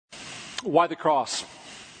Why the cross?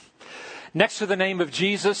 Next to the name of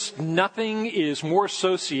Jesus, nothing is more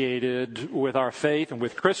associated with our faith and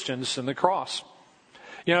with Christians than the cross.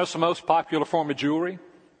 You know, it's the most popular form of jewelry,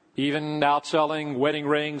 even outselling wedding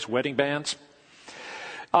rings, wedding bands.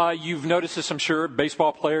 You've noticed this, I'm sure.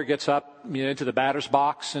 Baseball player gets up into the batter's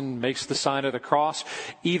box and makes the sign of the cross.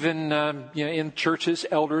 Even in churches,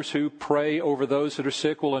 elders who pray over those that are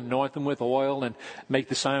sick will anoint them with oil and make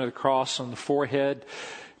the sign of the cross on the forehead.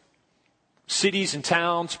 Cities and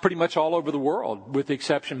towns pretty much all over the world, with the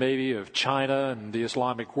exception maybe of China and the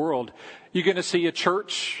Islamic world, you're going to see a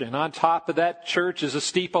church, and on top of that church is a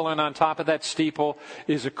steeple, and on top of that steeple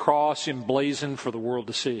is a cross emblazoned for the world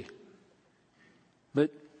to see.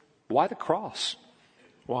 But why the cross?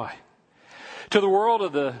 Why? To the world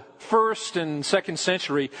of the 1st and 2nd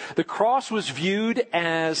century, the cross was viewed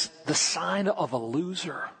as the sign of a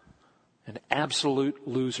loser, an absolute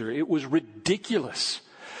loser. It was ridiculous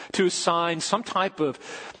to assign some type of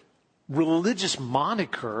religious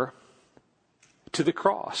moniker to the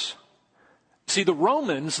cross. See, the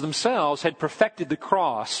Romans themselves had perfected the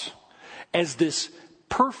cross as this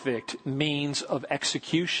perfect means of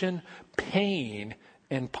execution, pain,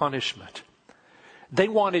 and punishment. They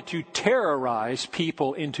wanted to terrorize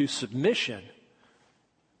people into submission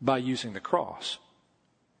by using the cross.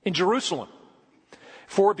 In Jerusalem,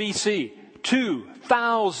 4 BC,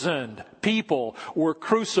 2,000 people were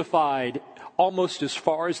crucified almost as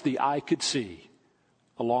far as the eye could see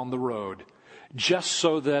along the road, just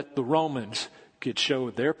so that the Romans could show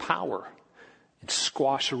their power and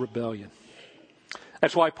squash a rebellion.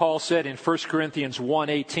 That's why Paul said in 1 Corinthians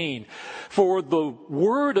 1:18, "For the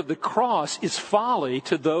word of the cross is folly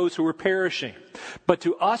to those who are perishing, but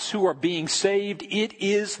to us who are being saved, it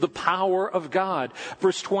is the power of God."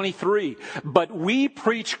 Verse 23, "But we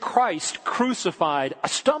preach Christ crucified, a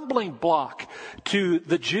stumbling block to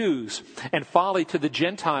the Jews and folly to the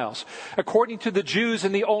Gentiles. According to the Jews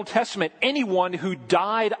in the Old Testament, anyone who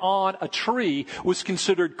died on a tree was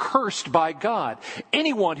considered cursed by God.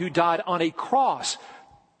 Anyone who died on a cross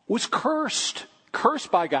was cursed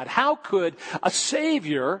by God." How could a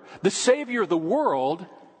Savior, the Savior of the world,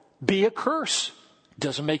 be a curse?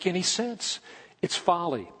 Doesn't make any sense. It's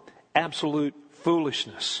folly, absolute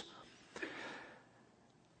foolishness.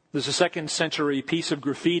 There's a 2nd century piece of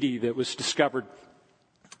graffiti that was discovered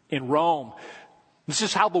in Rome. This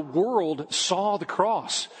is how the world saw the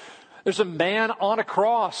cross. There's a man on a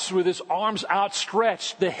cross with his arms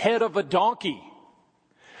outstretched, the head of a donkey.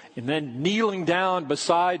 And then kneeling down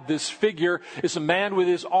beside this figure is a man with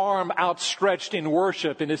his arm outstretched in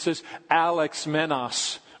worship. And it says, Alex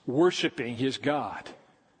Menos, worshiping his God.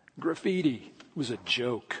 Graffiti was a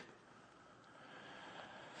joke.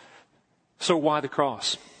 So why the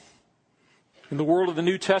cross? In the world of the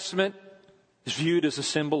New Testament, it's viewed as a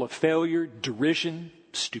symbol of failure, derision,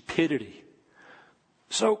 stupidity.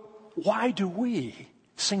 So why do we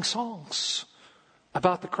sing songs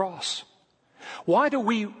about the cross? Why do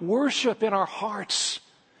we worship in our hearts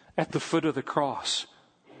at the foot of the cross?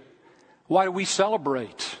 Why do we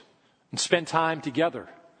celebrate and spend time together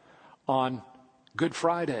on Good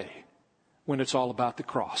Friday when it's all about the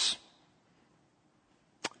cross?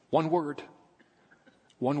 One word,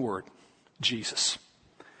 Jesus.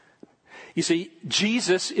 You see,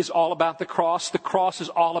 Jesus is all about the cross. The cross is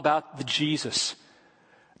all about the Jesus.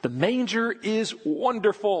 The manger is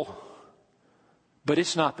wonderful, but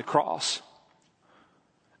it's not the cross.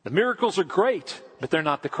 The miracles are great, but they're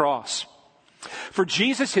not the cross. For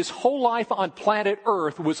Jesus, his whole life on planet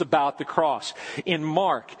Earth was about the cross. In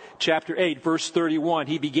Mark chapter 8, verse 31,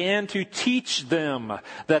 he began to teach them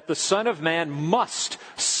that the Son of Man must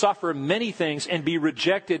suffer many things and be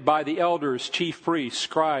rejected by the elders, chief priests,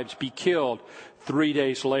 scribes, be killed, 3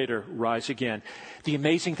 days later, rise again. The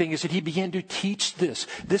amazing thing is that he began to teach this.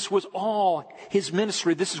 This was all his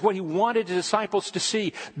ministry. This is what he wanted his disciples to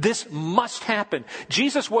see. This must happen.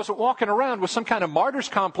 Jesus wasn't walking around with some kind of martyr's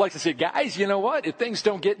complex and said, guys, you know what? If things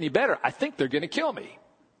don't get any better, I think they're going to kill me.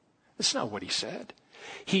 That's not what he said.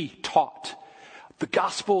 He taught. The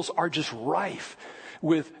Gospels are just rife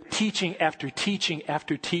with teaching after teaching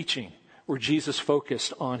after teaching where Jesus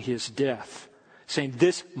focused on his death, saying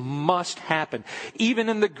this must happen. Even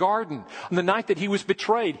in the garden, on the night that he was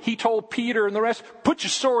betrayed, he told Peter and the rest, put your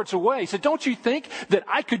swords away. He said, don't you think that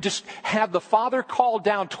I could just have the Father call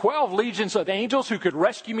down 12 legions of angels who could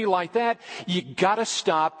rescue me like that? You got to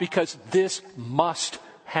stop, because this must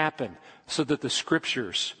happen so that the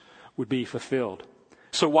scriptures would be fulfilled.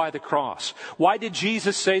 So why the cross? Why did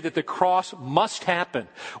Jesus say that the cross must happen?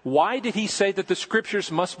 Why did he say that the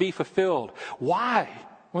scriptures must be fulfilled? Why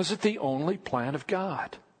was it the only plan of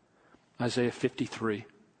God? Isaiah 53.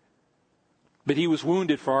 But he was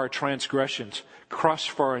wounded for our transgressions,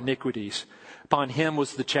 crushed for our iniquities. Upon him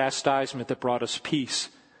was the chastisement that brought us peace.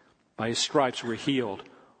 By his stripes we're healed.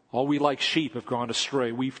 All we like sheep have gone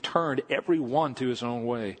astray. We've turned every one to his own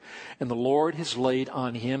way. And the Lord has laid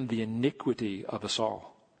on him the iniquity of us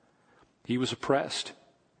all. He was oppressed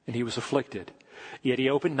and he was afflicted. Yet he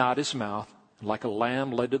opened not his mouth. Like a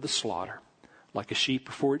lamb led to the slaughter, like a sheep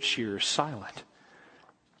before its shearers, silent.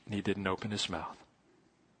 And he didn't open his mouth.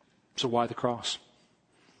 So why the cross?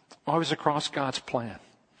 Why was the cross God's plan?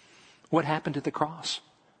 What happened at the cross?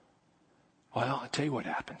 Well, I'll tell you what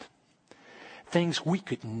happened. Things we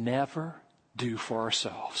could never do for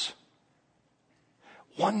ourselves.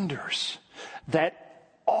 Wonders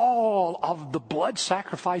that all of the blood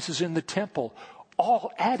sacrifices in the temple,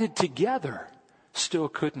 all added together, still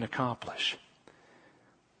couldn't accomplish.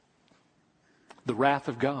 The wrath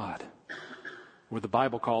of God, what the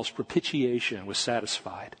Bible calls propitiation, was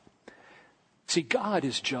satisfied. See, God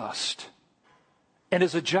is just. And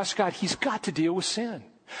as a just God, he's got to deal with sin.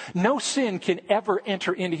 No sin can ever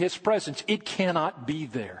enter into his presence. It cannot be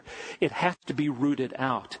there. It has to be rooted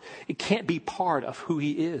out. It can't be part of who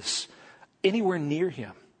he is, anywhere near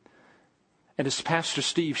him. And as Pastor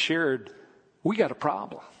Steve shared, we got a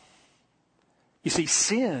problem. You see,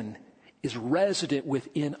 sin is resident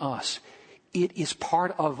within us. It is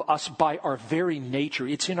part of us by our very nature.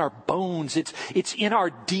 It's in our bones. It's in our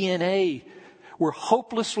DNA. We're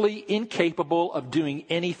hopelessly incapable of doing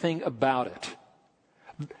anything about it.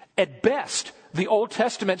 At best, the Old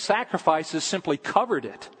Testament sacrifices simply covered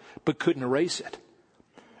it, but couldn't erase it.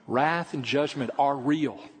 Wrath and judgment are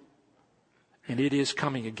real, and it is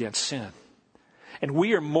coming against sin. And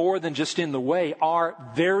we are more than just in the way. Our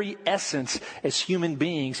very essence as human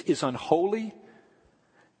beings is unholy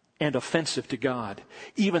and offensive to God.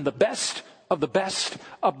 Even the best of the best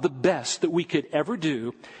of the best that we could ever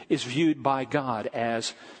do is viewed by God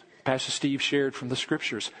as, Pastor Steve shared from the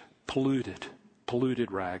scriptures, polluted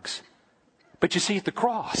rags. But you see, at the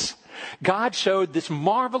cross, God showed this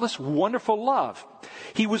marvelous, wonderful love.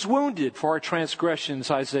 He was wounded for our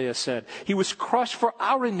transgressions, Isaiah said. He was crushed for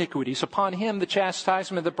our iniquities. Upon him, the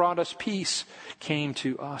chastisement that brought us peace came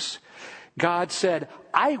to us. God said,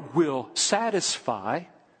 I will satisfy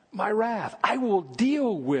my wrath. I will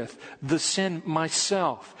deal with the sin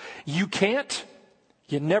myself. You can't,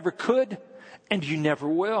 you never could, and you never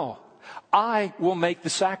will. I will make the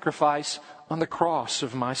sacrifice on the cross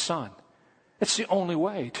of my Son. It's the only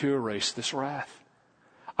way to erase this wrath.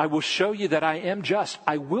 I will show you that I am just.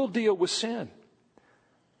 I will deal with sin.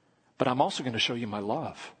 But I'm also going to show you my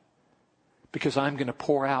love, because I'm going to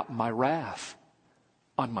pour out my wrath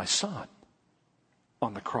on my Son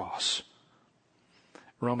on the cross.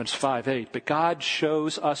 Romans 5:8. But God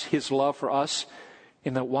shows us his love for us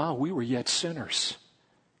in that while we were yet sinners,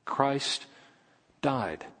 Christ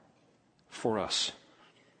died for us.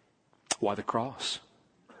 Why the cross?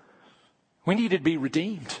 We needed to be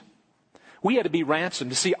redeemed. We had to be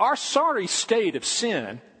ransomed. You see, our sorry state of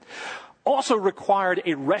sin also required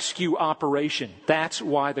a rescue operation. That's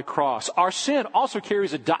why the cross. Our sin also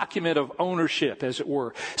carries a document of ownership, as it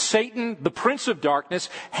were. Satan, the prince of darkness,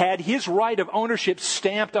 had his right of ownership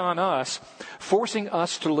stamped on us, forcing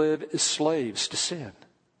us to live as slaves to sin.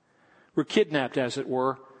 We're kidnapped, as it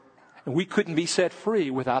were, and we couldn't be set free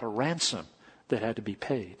without a ransom that had to be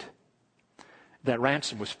paid. That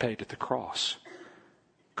ransom was paid at the cross.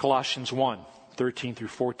 Colossians 1:13 through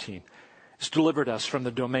 14. Has delivered us from the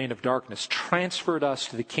domain of darkness, transferred us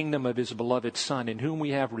to the kingdom of his beloved Son, in whom we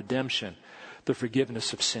have redemption, the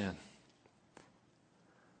forgiveness of sin.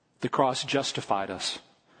 The cross justified us,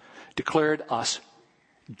 declared us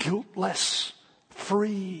guiltless,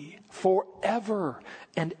 free, forever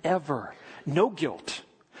and ever. No guilt,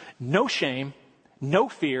 no shame, no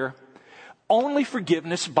fear, only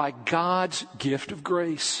forgiveness by God's gift of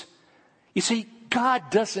grace. You see, God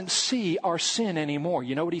doesn't see our sin anymore.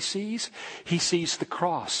 You know what he sees? He sees the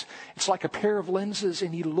cross. It's like a pair of lenses,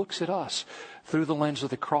 and he looks at us through the lens of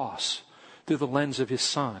the cross, through the lens of his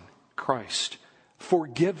Son, Christ.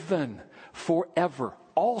 Forgiven forever.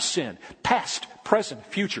 All sin, past, present,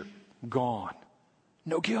 future, gone.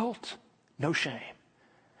 No guilt, no shame.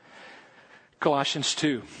 Colossians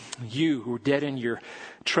 2, you who were dead in your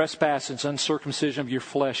trespasses, uncircumcision of your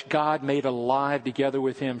flesh, God made alive together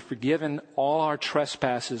with him, forgiven all our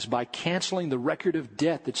trespasses by canceling the record of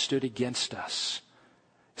debt that stood against us.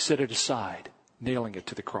 Set it aside, nailing it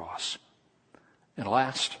to the cross. And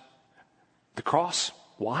last, the cross.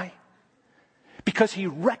 Why? Because he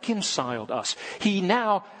reconciled us. He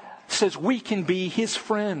now says we can be his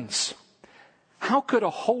friends. How could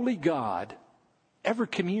a holy God ever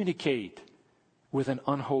communicate with an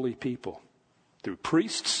unholy people? Through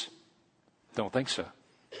priests? Don't think so.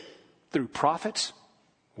 Through prophets?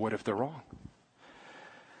 What if they're wrong?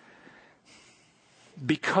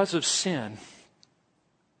 Because of sin,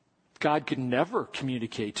 God could never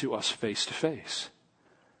communicate to us face to face.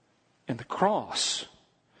 And the cross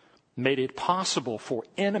made it possible for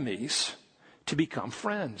enemies to become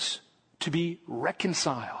friends, to be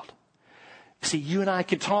reconciled. See, you and I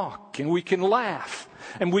can talk, and we can laugh,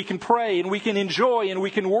 and we can pray, and we can enjoy, and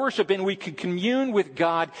we can worship, and we can commune with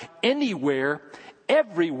God anywhere,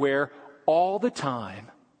 everywhere, all the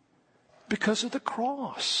time, because of the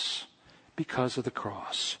cross. Because of the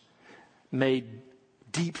cross. Made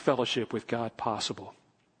deep fellowship with God possible.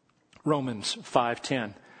 Romans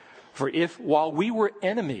 5:10. For if while we were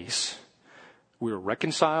enemies, we were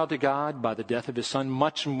reconciled to God by the death of his Son,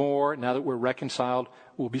 much more, now that we're reconciled,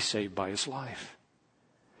 we'll be saved by his life.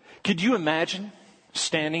 Could you imagine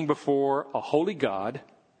standing before a holy God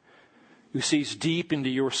who sees deep into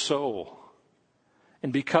your soul,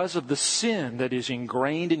 and because of the sin that is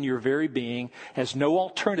ingrained in your very being, has no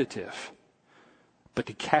alternative but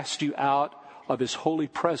to cast you out of his holy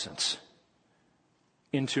presence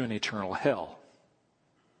into an eternal hell?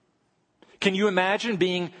 Can you imagine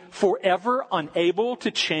being forever unable to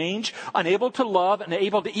change, unable to love,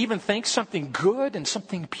 unable to even think something good and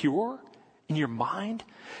something pure in your mind?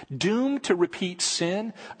 Doomed to repeat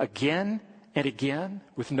sin again and again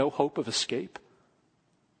with no hope of escape?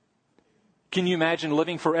 Can you imagine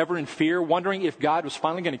living forever in fear, wondering if God was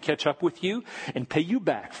finally going to catch up with you and pay you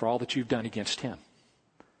back for all that you've done against him?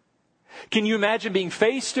 Can you imagine being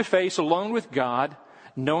face to face alone with God,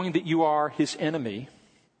 knowing that you are his enemy,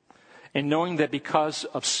 and knowing that because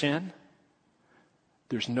of sin,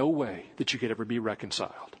 there's no way that you could ever be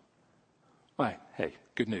reconciled? Why, hey,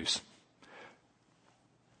 good news.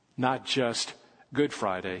 Not just Good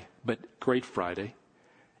Friday, but Great Friday.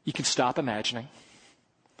 You can stop imagining.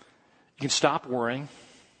 You can stop worrying.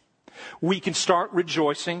 We can start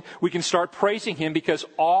rejoicing. We can start praising him because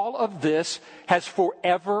all of this has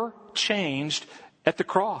forever changed at the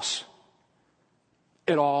cross.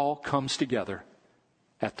 It all comes together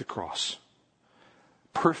at the cross.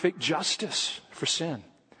 Perfect justice for sin.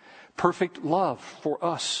 Perfect love for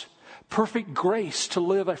us. Perfect grace to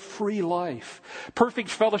live a free life. Perfect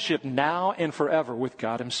fellowship now and forever with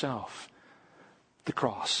God himself. The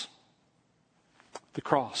cross. The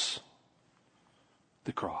cross.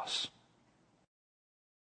 The cross.